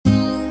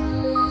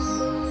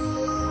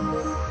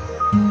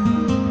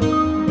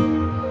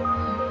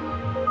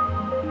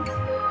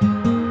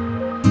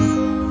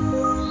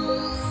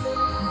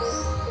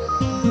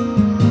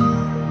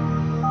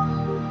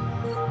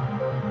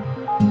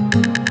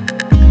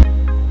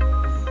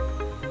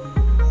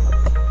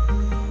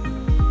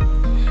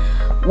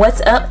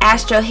What's up,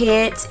 Astro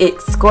Heads?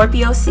 It's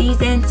Scorpio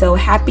season, so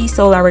happy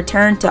solar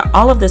return to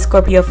all of the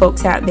Scorpio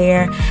folks out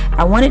there.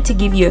 I wanted to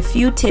give you a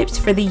few tips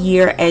for the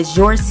year as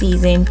your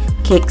season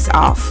kicks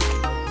off.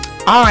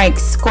 Alright,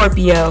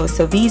 Scorpio,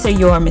 so these are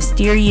your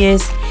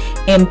mysterious,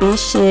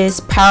 ambitious,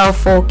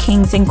 powerful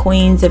kings and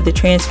queens of the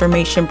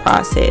transformation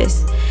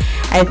process.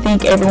 I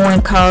think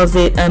everyone calls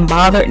it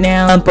unbothered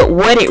now, but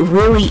what it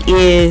really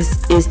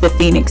is the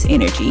Phoenix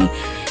energy.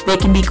 They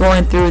can be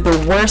going through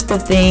the worst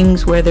of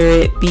things, whether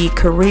it be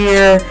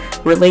career,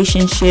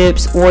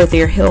 relationships, or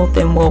their health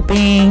and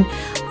well-being,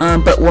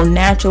 but will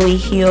naturally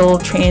heal,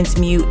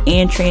 transmute,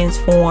 and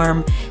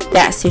transform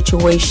that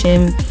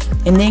situation,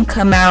 and then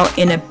come out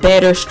in a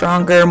better,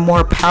 stronger,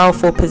 more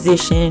powerful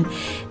position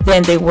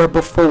than they were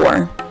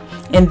before,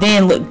 and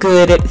then look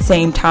good at the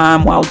same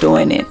time while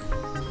doing it.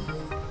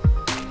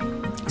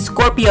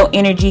 Scorpio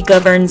energy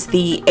governs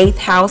the 8th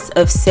house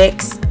of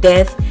sex,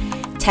 death,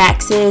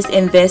 taxes,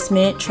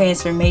 investment,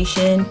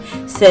 transformation,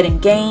 setting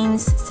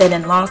gains,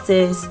 setting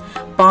losses,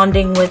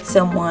 bonding with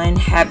someone,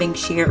 having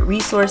shared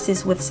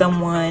resources with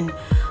someone,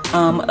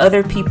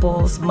 other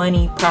people's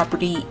money,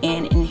 property,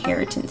 and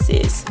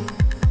inheritances.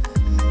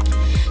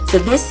 So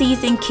this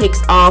season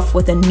kicks off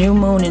with a new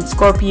moon in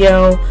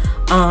Scorpio,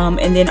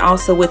 and then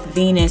also with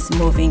Venus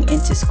moving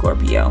into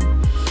Scorpio.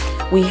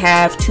 We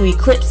have 2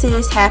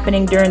 eclipses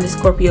happening during the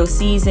Scorpio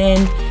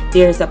season.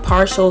 There's a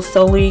partial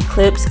solar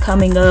eclipse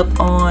coming up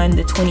on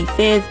the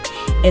 25th,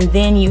 and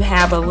then you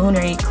have a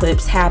lunar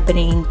eclipse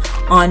happening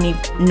on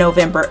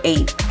November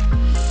 8th.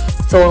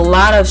 So a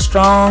lot of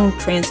strong,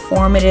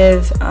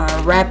 transformative,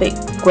 rapid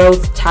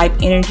growth type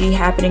energy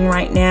happening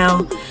right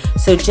now.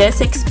 So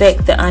just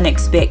expect the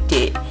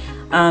unexpected.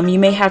 You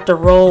may have to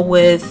roll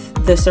with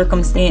the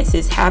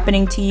circumstances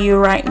happening to you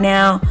right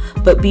now,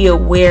 but be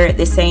aware at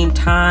the same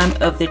time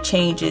of the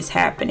changes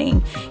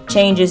happening.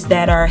 Changes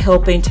that are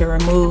helping to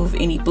remove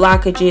any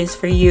blockages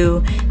for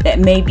you that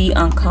may be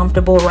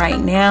uncomfortable right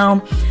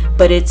now,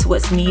 but it's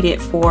what's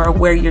needed for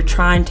where you're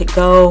trying to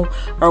go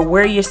or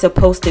where you're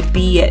supposed to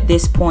be at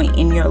this point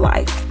in your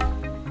life.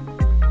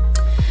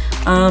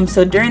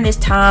 So during this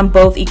time,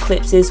 both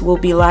eclipses will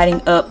be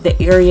lighting up the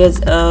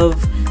areas of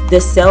the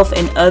self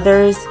and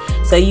others.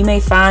 So you may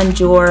find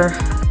your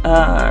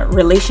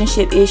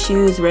relationship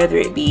issues, whether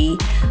it be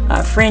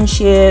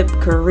friendship,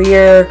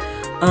 career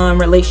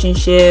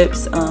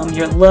relationships,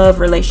 your love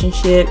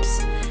relationships,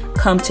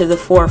 come to the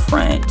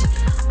forefront,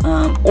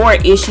 or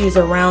issues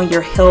around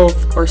your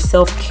health or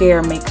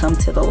self-care may come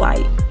to the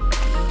light.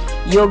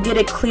 You'll get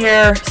a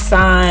clear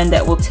sign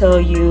that will tell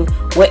you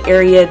what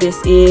area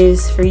this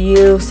is for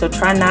you, so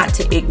try not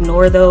to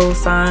ignore those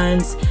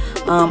signs,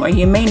 or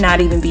you may not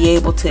even be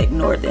able to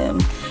ignore them.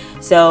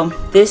 So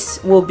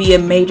this will be a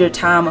major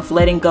time of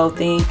letting go of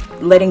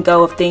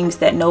things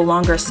that no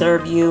longer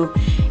serve you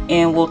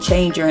and will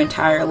change your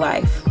entire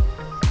life.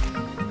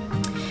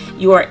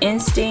 Your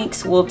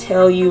instincts will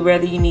tell you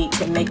whether you need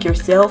to make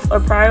yourself a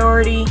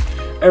priority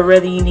or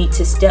whether you need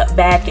to step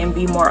back and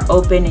be more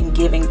open and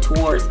giving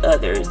towards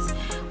others.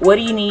 What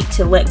do you need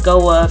to let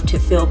go of to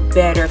feel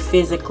better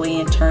physically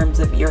in terms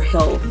of your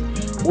health?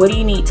 What do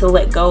you need to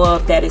let go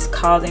of that is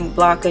causing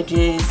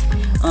blockages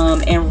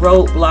and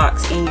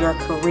roadblocks in your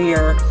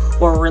career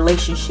or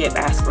relationship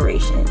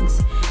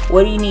aspirations?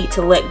 What do you need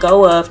to let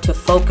go of to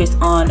focus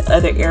on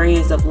other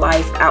areas of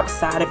life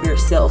outside of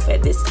yourself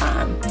at this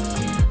time?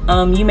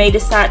 You may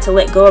decide to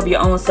let go of your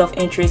own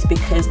self-interest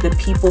because the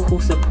people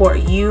who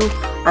support you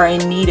are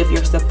in need of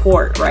your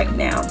support right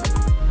now.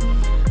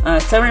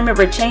 So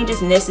remember, change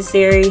is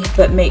necessary,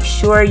 but make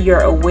sure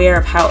you're aware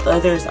of how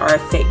others are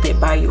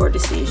affected by your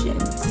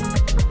decisions.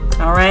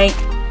 All right.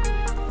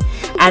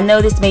 I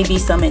know this may be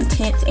some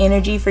intense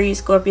energy for you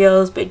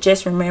Scorpios, but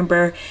just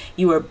remember,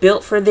 you were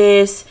built for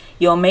this.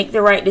 You'll make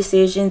the right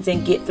decisions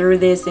and get through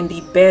this and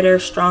be better,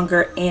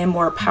 stronger, and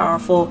more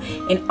powerful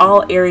in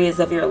all areas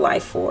of your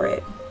life for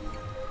it.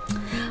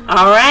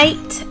 All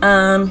right.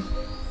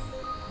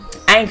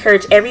 I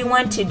encourage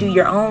everyone to do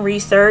your own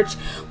research,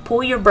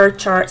 pull your birth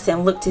charts,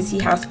 and look to see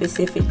how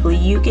specifically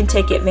you can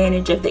take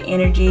advantage of the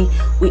energy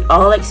we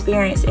all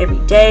experience every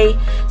day.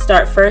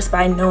 Start first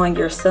by knowing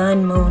your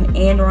sun, moon,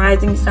 and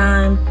rising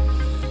sign.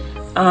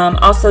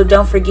 Also,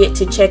 don't forget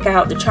to check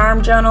out the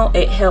Charm Journal.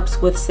 It helps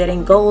with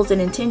setting goals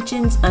and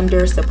intentions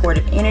under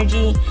supportive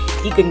energy.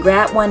 You can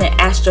grab one at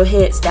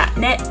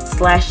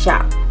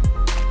astroheads.net/shop.